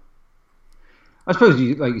it? I suppose,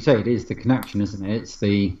 like you say, it is the connection, isn't it?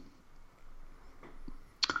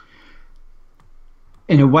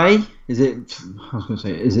 In a way, is it? I was going to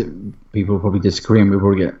say, is it? People will probably disagree, and we'll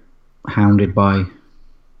probably get hounded by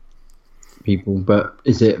people. But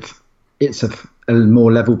is it? It's a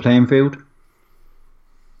more level playing field.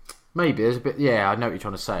 Maybe there's a bit. Yeah, I know what you're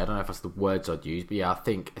trying to say. I don't know if that's the words I'd use, but yeah, I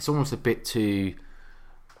think it's almost a bit too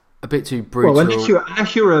brutal. Well,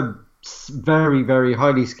 unless you're a very, very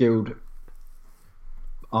highly skilled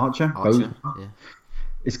archer, yeah.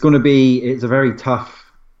 It's a very tough.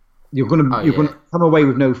 You're gonna come away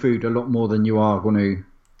with no food a lot more than you are going to.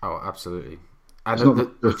 Oh, absolutely. And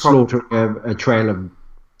it's not slaughtering a trail of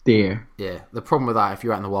deer. Yeah, the problem with that, if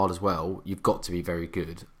you're out in the wild as well, you've got to be very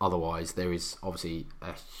good. Otherwise, there is obviously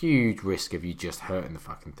a huge risk of you just hurting the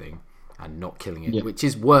fucking thing and not killing it, which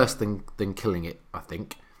is worse than killing it, I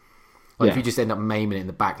think. Like if you just end up maiming it in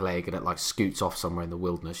the back leg and it like scoots off somewhere in the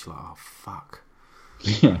wilderness, you're like, oh fuck.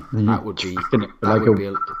 Yeah, that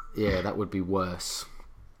would be worse.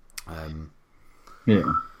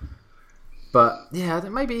 But yeah,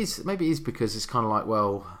 maybe it's because it's kind of like,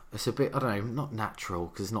 well, it's a bit, I don't know, not natural,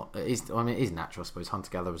 because it's not. It is natural, I suppose. Hunter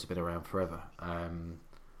gatherers have been around forever,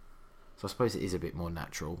 so I suppose it is a bit more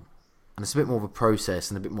natural, and it's a bit more of a process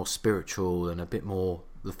and a bit more spiritual and a bit more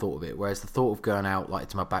the thought of it. Whereas the thought of going out like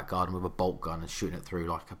to my back garden with a bolt gun and shooting it through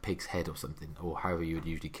like a pig's head or something, or however you would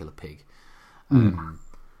usually kill a pig. I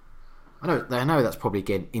know that's probably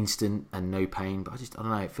again instant and no pain, but I don't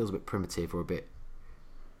know. It feels a bit primitive or a bit.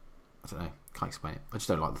 I don't know. Can't explain it. I just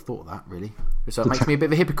don't like the thought of that, really. So it makes me a bit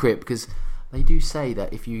of a hypocrite, because they do say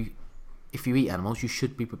that if you eat animals, you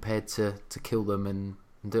should be prepared to kill them and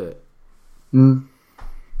do it.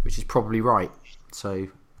 Which is probably right. So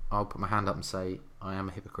I'll put my hand up and say I am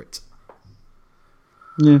a hypocrite.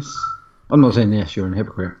 Yes. I'm not saying yes, you're a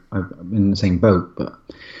hypocrite. I'm in the same boat, but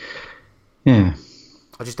yeah.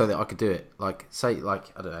 I just don't think I could do it. Like, say,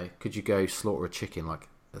 like, I don't know, could you go slaughter a chicken? Like,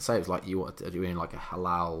 say it was like you wanted to do in like a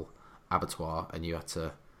halal abattoir and you had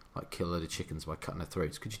to like kill a load of chickens by cutting their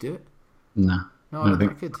throats. Could you do it? No, I don't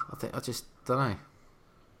think I could. I just don't know. I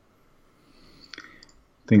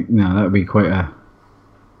think that would be quite a,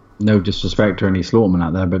 no disrespect to any slaughterman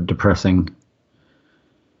out there, but depressing.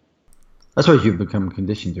 I suppose you've become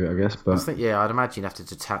conditioned to it, I guess. But I'd imagine you have to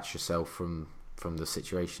detach yourself from the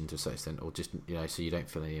situation to a certain extent, or just so you don't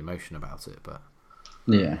feel any emotion about it. But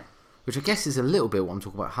yeah. Which I guess is a little bit what I'm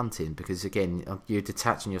talking about hunting, because again, you're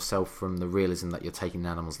detaching yourself from the realism that you're taking an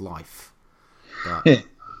animal's life. But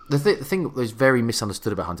the thing that is very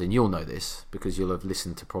misunderstood about hunting, you'll know this because you'll have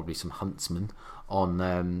listened to probably some huntsmen on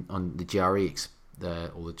the GRE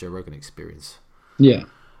or the Joe Rogan Experience. Yeah.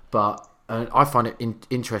 But I find it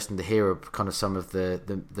interesting to hear kind of some of the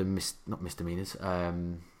not misdemeanors,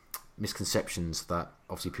 misconceptions that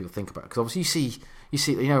obviously people think about, because obviously you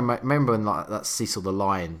see remember when like that Cecil the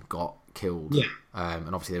lion got killed, and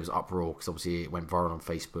obviously there was uproar because obviously it went viral on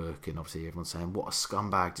Facebook and obviously everyone's saying what a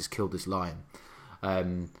scumbag just killed this lion.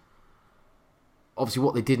 Obviously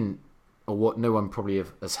what they didn't, or what no one probably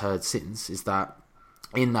has heard since, is that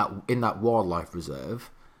in that wildlife reserve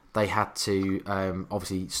they had to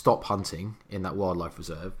obviously stop hunting in that wildlife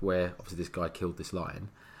reserve where obviously this guy killed this lion.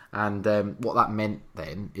 And what that meant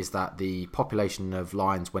then is that the population of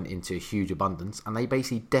lions went into a huge abundance, and they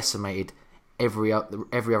basically decimated every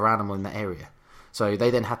other animal in that area. So they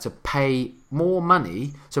then had to pay more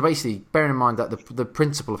money. So basically, bearing in mind that the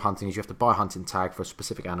principle of hunting is you have to buy a hunting tag for a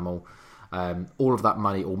specific animal. All of that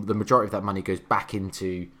money, or the majority of that money, goes back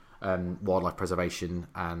into wildlife preservation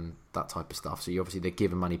and that type of stuff. So they're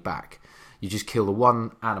giving money back. You just kill the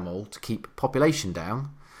one animal to keep population down,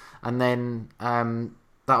 and then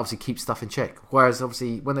that obviously keeps stuff in check. Whereas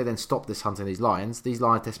obviously when they then stopped this hunting these lions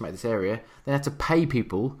decimated this area, they had to pay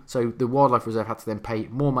people, so the wildlife reserve had to then pay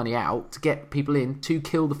more money out to get people in to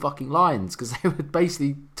kill the fucking lions, because they were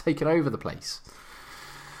basically taking over the place.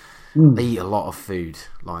 They eat a lot of food,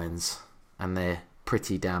 lions, and they're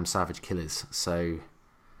pretty damn savage killers. So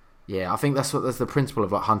yeah, I think that's the principle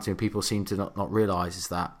of like hunting. People seem to not realise is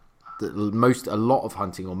that most of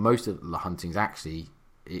the hunting actually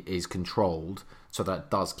is controlled, so that it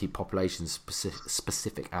does keep populations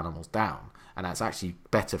specific animals down, and that's actually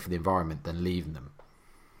better for the environment than leaving them.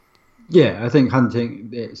 Yeah, I think hunting,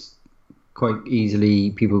 it's quite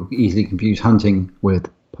people easily confuse hunting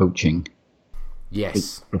with poaching.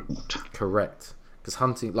 Yes, correct. Because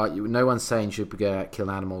hunting, like no one's saying you should go out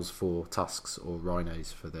kill animals for tusks or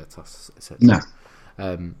rhinos for their tusks, etc.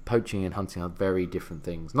 No. Poaching and hunting are very different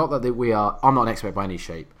things. Not that I'm not an expert by any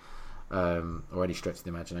shape. Or any stretch of the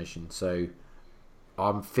imagination, so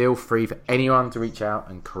feel free for anyone to reach out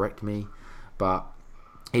and correct me, but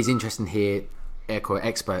it's interesting here air quote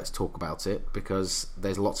experts talk about it, because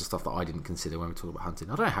there's lots of stuff that I didn't consider when we talk about hunting.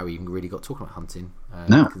 I don't know how we even really got talking about hunting,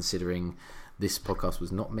 No. considering this podcast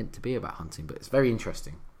was not meant to be about hunting, but it's very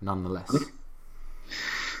interesting nonetheless.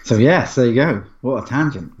 So yes, there you go. What a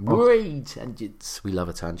tangent! Great tangents. We love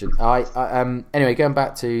a tangent. Anyway, going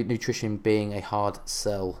back to nutrition being a hard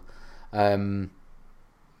sell. As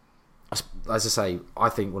I say, I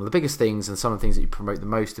think one of the biggest things, and some of the things that you promote the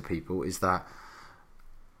most to people, is that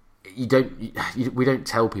we don't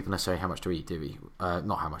tell people necessarily how much to eat, do we?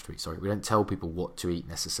 Not how much to eat. Sorry, we don't tell people what to eat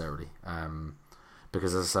necessarily,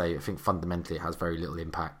 because as I say, I think fundamentally it has very little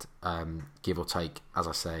impact, give or take. As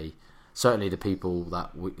I say, certainly the people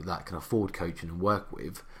that can afford coaching and work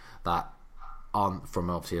with, that aren't from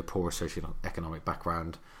obviously a poorer socio-economic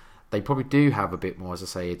background, they probably do have a bit more, as I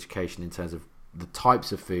say, education in terms of the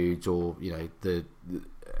types of foods, or the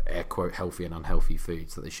air quote healthy and unhealthy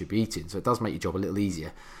foods that they should be eating. So it does make your job a little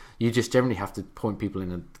easier. You just generally have to point people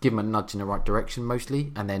give them a nudge in the right direction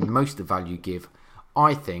mostly, and then most of the value you give,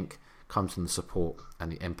 I think, comes from the support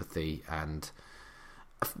and the empathy, and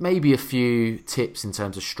maybe a few tips in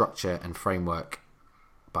terms of structure and framework.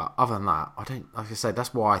 But other than that, I don't. Like I said,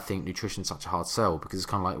 that's why I think nutrition's such a hard sell, because it's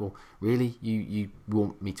kind of like, well, really, you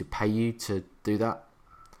want me to pay you to do that?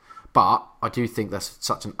 But I do think that's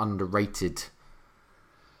such an underrated,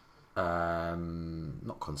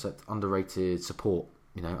 not concept, underrated support.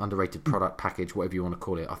 Underrated product package, whatever you want to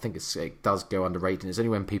call it. I think it does go underrated. It's only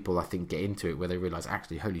when people, I think, get into it where they realise,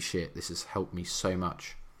 actually, holy shit, this has helped me so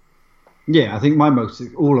much. Yeah, I think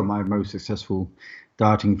all of my most successful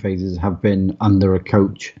dieting phases have been under a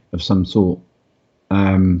coach of some sort.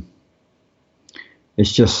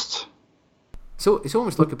 It's just, so it's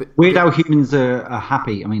almost like a bit weird how humans are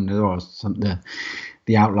happy. I mean, there are some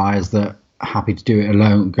the outliers that are happy to do it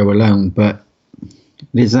alone, go alone, but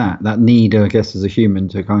it is that need, I guess, as a human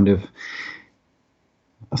to kind of.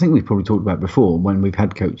 I think we've probably talked about before when we've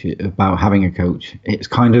had coaches about having a coach. It's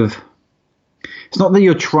kind of. It's not that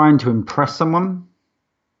you're trying to impress someone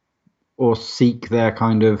or seek their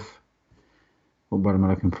kind of. What word am I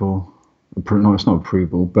looking for? No, it's not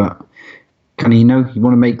approval, but kind of, you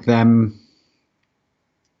want to make them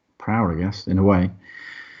proud, I guess, in a way.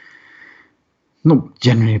 Not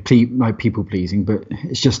generally like people pleasing, but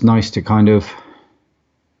it's just nice to kind of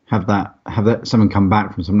have that someone come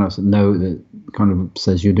back from someone else that kind of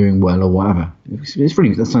says you're doing well or whatever. It's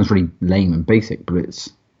really, that sounds really lame and basic, but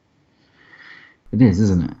it is,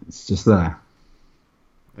 isn't it? It's just there.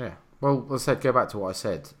 Yeah. Well, as I said, go back to what I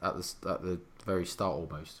said at the very start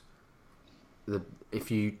almost.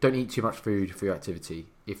 If you don't eat too much food for your activity,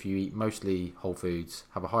 if you eat mostly whole foods,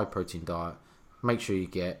 have a high protein diet, make sure you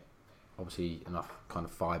get obviously enough kind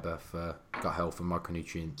of fibre for gut health and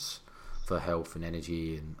micronutrients for health and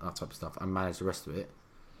energy and that type of stuff, and manage the rest of it.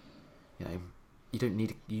 You don't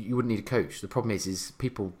need you wouldn't need a coach. The problem is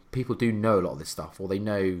people do know a lot of this stuff, or they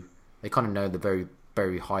kind of know the very,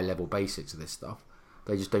 very high level basics of this stuff.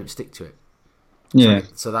 They just don't stick to it. Yeah.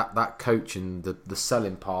 So that coach and the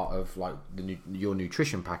selling part of like your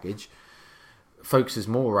nutrition package focuses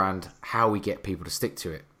more around how we get people to stick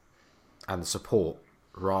to it and the support,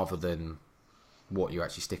 rather than what you're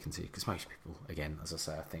actually sticking to. Because most people, again, as I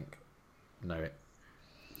say, I think know it.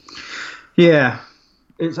 Yeah,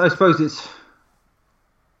 I suppose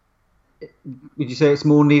would you say it's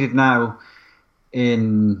more needed now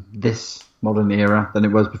in this modern era than it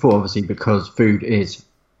was before? Obviously, because food is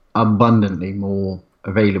abundantly more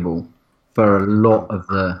available for a lot of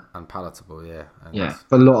the and palatable, yeah.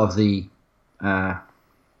 For a lot of the a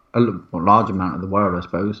large amount of the world, I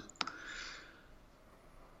suppose.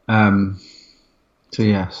 So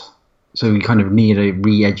yes. So we kind of need a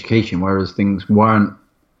re-education, whereas things weren't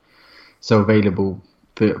so available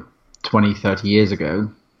for 20, 30 years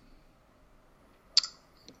ago.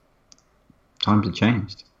 Times have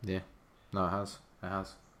changed. Yeah. No, it has. It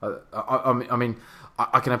has. I mean,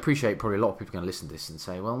 I can appreciate probably a lot of people are going to listen to this and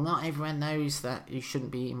say, well, not everyone knows that you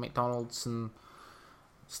shouldn't be eating McDonald's and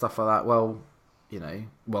stuff like that. Well,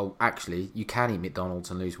 actually, you can eat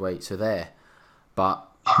McDonald's and lose weight, so there. But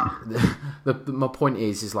my point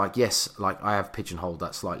is like, yes, like I have pigeonholed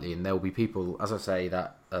that slightly, and there will be people, as I say,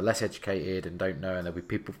 that are less educated and don't know, and there'll be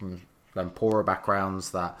people from poorer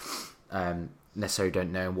backgrounds that necessarily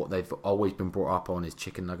don't know, and what they've always been brought up on is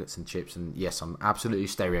chicken nuggets and chips. And yes, I'm absolutely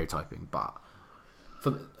stereotyping, but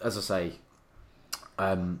as I say,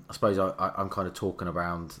 I suppose I'm kind of talking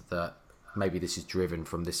around that maybe this is driven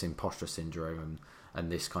from this imposter syndrome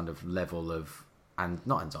and this kind of level of, and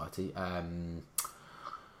not anxiety,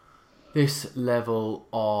 this level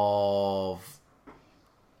of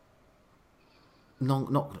not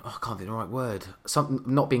I can't think of the right word. Something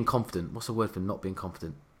not being confident. What's the word for not being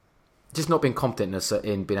confident? Just not being confident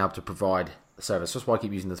in being able to provide a service. That's why I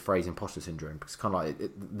keep using the phrase imposter syndrome, because kind of like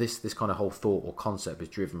this kind of whole thought or concept is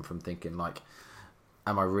driven from thinking like,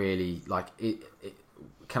 am I really like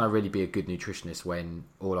can I really be a good nutritionist when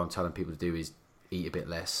all I'm telling people to do is eat a bit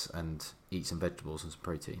less and eat some vegetables and some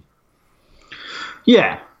protein?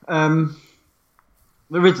 Yeah,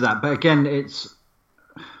 there is that, but again,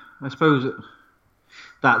 I suppose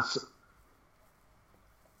that's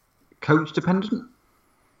coach dependent,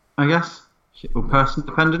 I guess, or person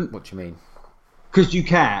dependent. What do you mean? Because you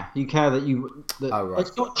care that Oh, right.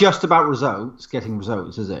 It's not just about getting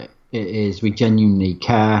results, is it? It is, we genuinely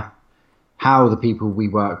care how the people we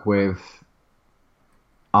work with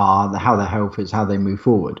are, how their health is, how they move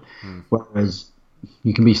forward. Whereas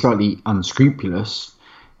you can be slightly unscrupulous,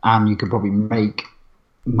 and you could probably make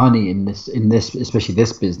money in this, especially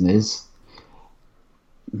this business,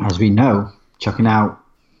 as we know, chucking out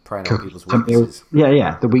preying on people's weaknesses.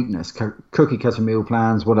 The weakness, cookie cutter meal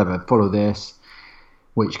plans, whatever. Follow this,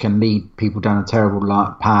 which can lead people down a terrible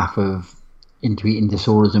path into eating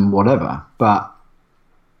disorders and whatever. But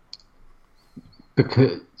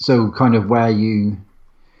kind of where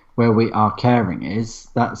we are caring is,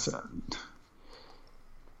 that's,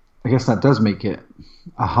 I guess that does make it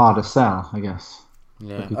a harder sell, I guess.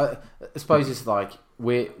 Yeah, I suppose it's like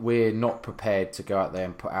we're not prepared to go out there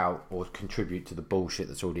and put out or contribute to the bullshit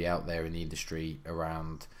that's already out there in the industry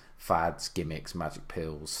around fads, gimmicks, magic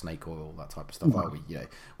pills, snake oil, that type of stuff. Are we?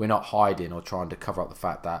 We're not hiding or trying to cover up the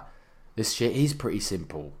fact that this shit is pretty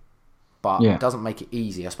simple, but it doesn't make it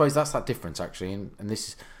easy. I suppose that's that difference actually, and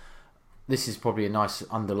this is probably a nice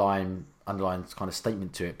underlying kind of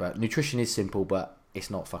statement to it. But nutrition is simple, but it's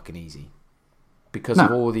not fucking easy because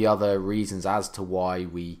of all the other reasons as to why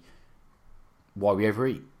we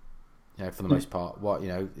overeat. For the most part,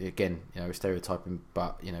 again, we're stereotyping,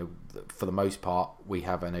 but for the most part, we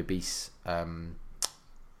have an obese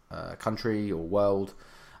country or world,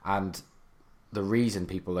 and the reason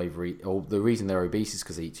people overeat, or the reason they're obese, is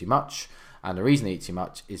because they eat too much, and the reason they eat too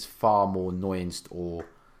much is far more nuanced or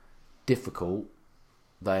difficult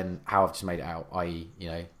than how I've just made it out. I.e.,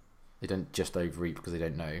 they don't just overeat because they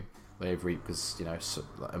don't know. They overeat because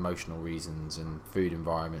emotional reasons and food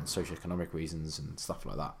environment, socioeconomic reasons, and stuff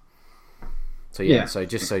like that. So so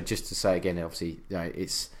just to say again, obviously,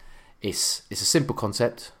 it's a simple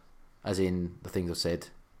concept, as in the things I've said.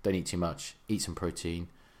 Don't eat too much. Eat some protein.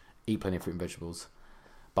 Eat plenty of fruit and vegetables.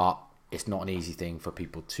 But it's not an easy thing for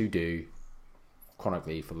people to do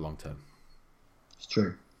chronically for the long term. It's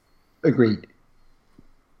true. Agreed.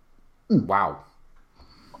 Wow.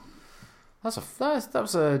 That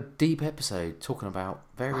was a deep episode talking about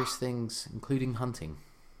various things, including hunting.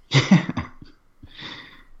 I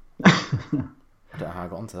don't know how I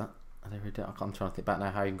got onto that. I'm trying to think back now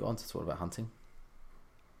how you got onto talk about hunting.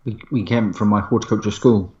 We came from my horticulture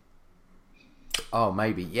school. Oh,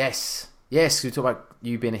 maybe. Yes. We talk about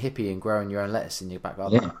you being a hippie and growing your own lettuce in your back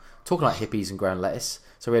garden. Yeah. Talking about hippies and growing lettuce.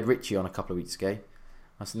 So we had Richie on a couple of weeks ago.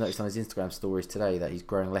 I noticed on his Instagram stories today that he's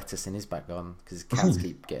growing lettuce in his back garden because his cats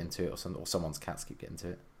keep getting to it, or someone's cats keep getting to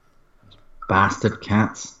it. Bastard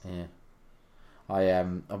cats. Yeah.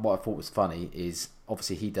 What I thought was funny is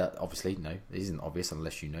obviously no, it isn't obvious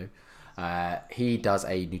unless you know. He does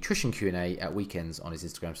a nutrition Q&A at weekends on his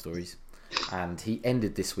Instagram stories, and he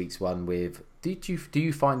ended this week's one with, do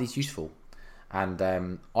you find these useful? And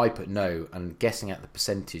I put no, and guessing at the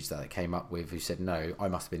percentage that it came up with who said no, I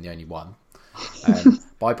must have been the only one.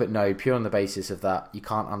 But I put no pure on the basis of that you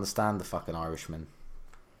can't understand the fucking Irishman.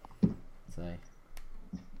 So,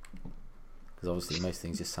 because obviously most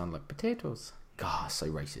things just sound like potatoes. God, so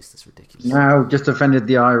racist. That's ridiculous. No, just offended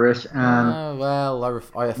the Irish. Well,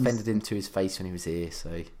 I offended him to his face when he was here.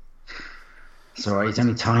 So, sorry, he's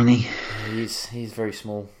only tiny. He's very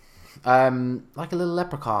small, like a little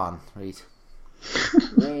leprechaun. Reed.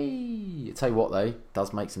 I tell you what though,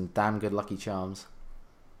 does make some damn good Lucky Charms.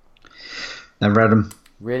 Never read them.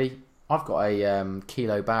 Really? I've got a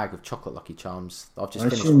kilo bag of chocolate Lucky Charms. I've just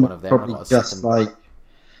finished one of them. Probably just like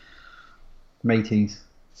Mateys.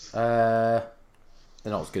 They're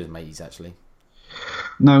not as good as Mateys actually.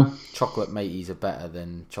 No. Chocolate Mateys are better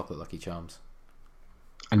than chocolate Lucky Charms.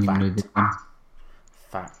 And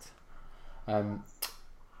Fact.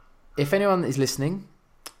 If anyone is listening,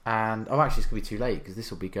 and actually it's going to be too late because this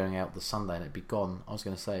will be going out the Sunday and it'll be gone. I was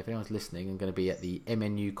going to say, if anyone's listening, I'm going to be at the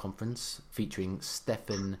MNU conference featuring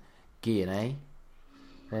Stefan Guillenet,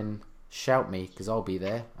 then shout me because I'll be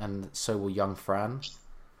there, and so will young Fran.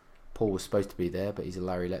 Paul was supposed to be there, but he's a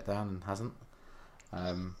Larry letdown and hasn't.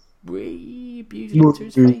 Abusing it to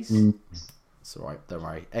his face. It's all right. Don't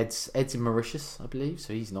worry. Ed's in Mauritius, I believe,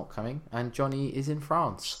 so he's not coming, and Johnny is in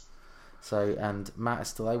France. So and Matt is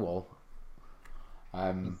still AWOL.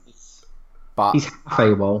 But He's half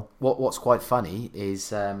AWOL. What's quite funny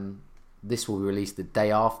is this will be released the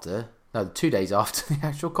day after. No, 2 days after the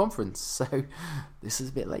actual conference. So this is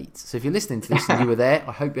a bit late. So if you're listening to this and you were there,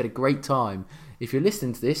 I hope you had a great time. If you're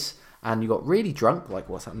listening to this and you got really drunk, like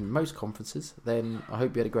what's happening in most conferences, then I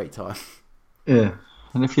hope you had a great time. Yeah.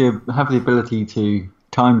 And if you have the ability to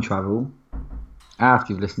time travel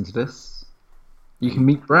after you've listened to this, you can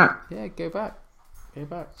meet Brett. Yeah, go back.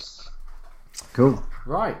 Cool.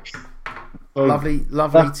 Right. Lovely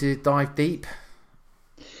to dive deep.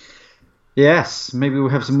 Yes, maybe we'll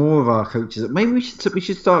have some more of our coaches. Maybe we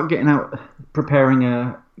should start getting out, preparing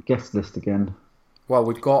a guest list again. Well,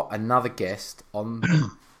 we've got another guest on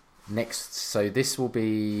next. So this will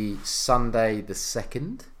be Sunday the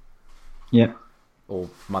 2nd. Yeah. Or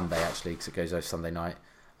Monday, actually, because it goes over Sunday night.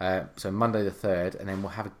 So Monday the 3rd, and then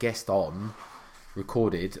we'll have a guest on,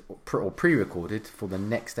 recorded or pre-recorded for the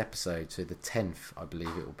next episode. So the 10th, I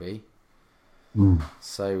believe it will be.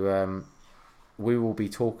 So we will be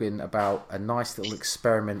talking about a nice little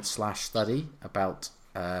experiment / study about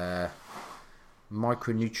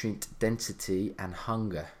micronutrient density and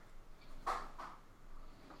hunger.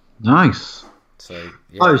 Nice. So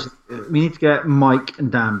yeah. We need to get Mike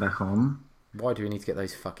and Dan back on. Why do we need to get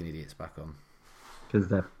those fucking idiots back on? Because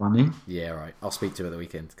they're funny. Yeah, right. I'll speak to them at the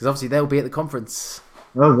weekend. Because obviously they'll be at the conference.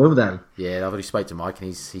 Oh, will they? Yeah, I've already spoke to Mike and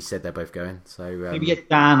he said they're both going. So maybe get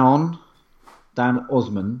Dan on. Dan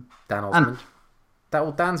Osman.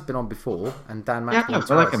 Dan's been on before, and Dan Yeah,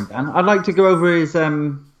 Maxwell I like him, Dan. I'd like to go over his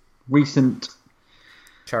recent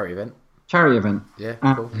charity event. Yeah,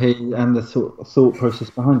 cool. And the thought process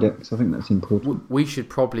behind it, because I think that's important. We should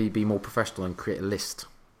probably be more professional and create a list.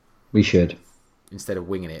 We should. Instead of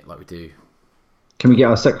winging it like we do. Can we get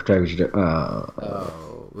our secretary to do it?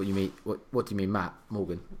 What you mean? What do you mean, Matt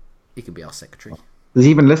Morgan? He can be our secretary. Does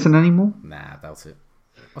he even listen anymore? Nah, doubt it.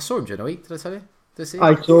 I saw him during the week. Did I tell you? Did I see him?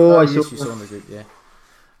 I saw. You saw on the group, yeah.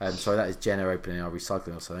 So that is Jenna opening our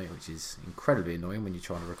recycling or something, which is incredibly annoying when you're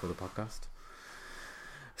trying to record a podcast.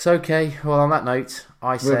 It's okay. Well, on that note,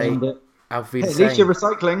 I say, at least you're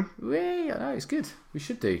recycling. Yeah, I know, it's good. We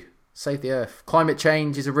should do. Save the earth. Climate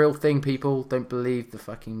change is a real thing, people. Don't believe the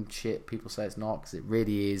fucking shit people say it's not, because it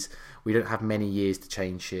really is. We don't have many years to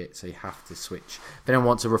change shit, so you have to switch. If anyone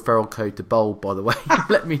wants a referral code to Bulb, by the way,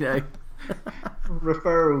 let me know.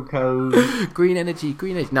 Referral code. Green energy.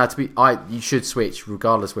 No, you should switch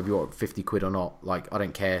regardless whether you want 50 quid or not. Like, I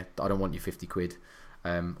don't care. I don't want your 50 quid.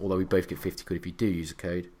 Although we both get 50 quid if you do use a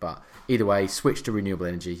code. But either way, switch to renewable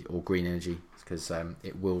energy or green energy, because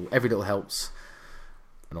it will. Every little helps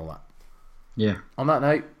and all that. Yeah. On that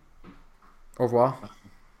note, au revoir.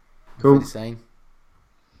 Cool.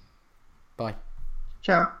 Bye.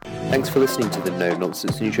 Ciao. Thanks for listening to the No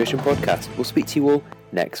Nonsense Nutrition Podcast. We'll speak to you all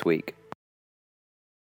next week.